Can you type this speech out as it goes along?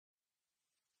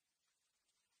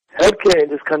Healthcare in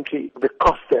this country, the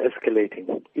costs are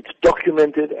escalating. It's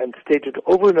documented and stated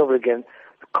over and over again,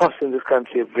 the costs in this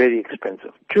country are very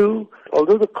expensive. Two,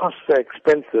 although the costs are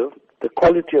expensive, the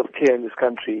quality of care in this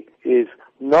country is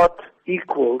not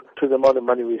equal to the amount of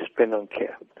money we spend on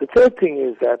care. The third thing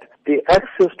is that the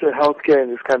access to healthcare in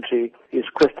this country is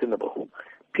questionable.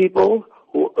 People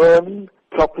who earn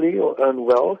properly or earn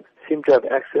well seem to have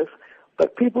access,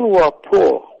 but people who are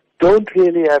poor don't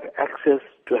really have access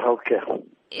to healthcare.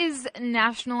 Is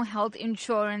national health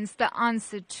insurance the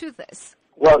answer to this?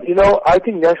 Well, I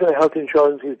think national health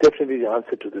insurance is definitely the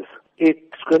answer to this.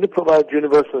 It's going to provide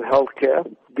universal health care.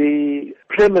 The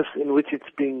premise in which it's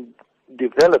being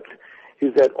developed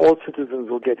is that all citizens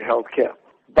will get health care.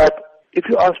 But if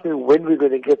you ask me when we're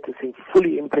going to get this thing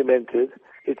fully implemented,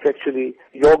 it's actually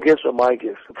your guess or my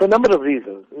guess. For a number of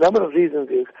reasons. A number of reasons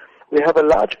is we have a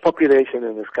large population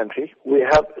in this country. We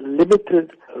have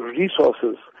limited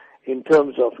resources in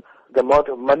terms of the amount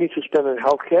of money to spend on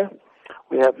health care.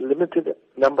 We have limited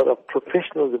number of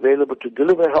professionals available to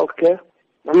deliver health care.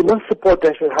 We must support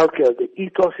national health care. The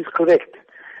ethos is correct.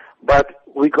 But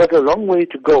we got a long way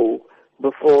to go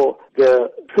before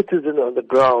the citizen on the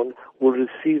ground will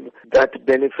receive that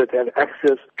benefit and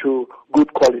access to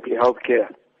good quality health care.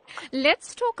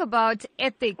 Let's talk about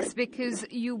ethics, because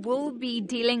you will be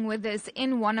dealing with this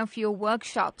in one of your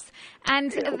workshops.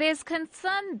 And there's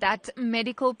concern that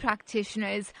medical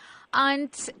practitioners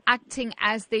aren't acting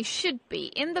as they should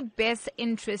be in the best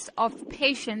interest of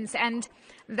patients, and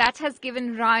that has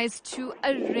given rise to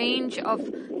a range of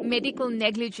medical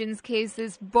negligence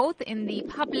cases both in the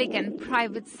public and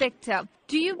private sector.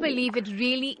 Do you believe it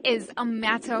really is a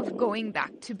matter of going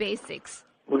back to basics?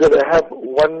 We're going to have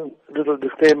one little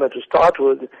disclaimer to start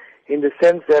with, in the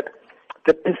sense that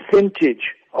the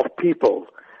percentage of people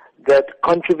that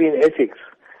contravene ethics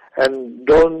and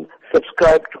don't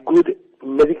subscribe to good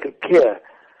medical care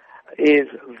is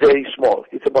very small.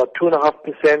 It's about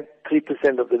 2.5%,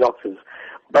 3% of the doctors.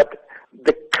 But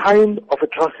the kind of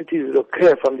atrocities that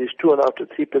occur from these 2.5% to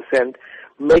 3%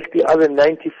 make the other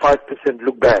 95%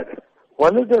 look bad.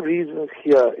 One of the reasons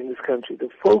here in this country, the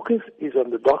focus is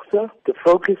on the doctor, the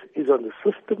focus is on the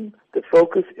system, the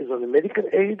focus is on the medical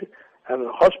aid and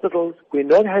on hospitals. We're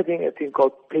not having a thing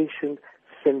called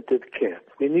patient-centered care.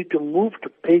 We need to move to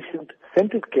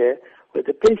patient-centered care, where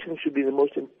the patient should be the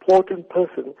most important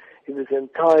person in this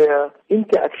entire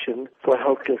interaction for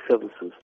healthcare services.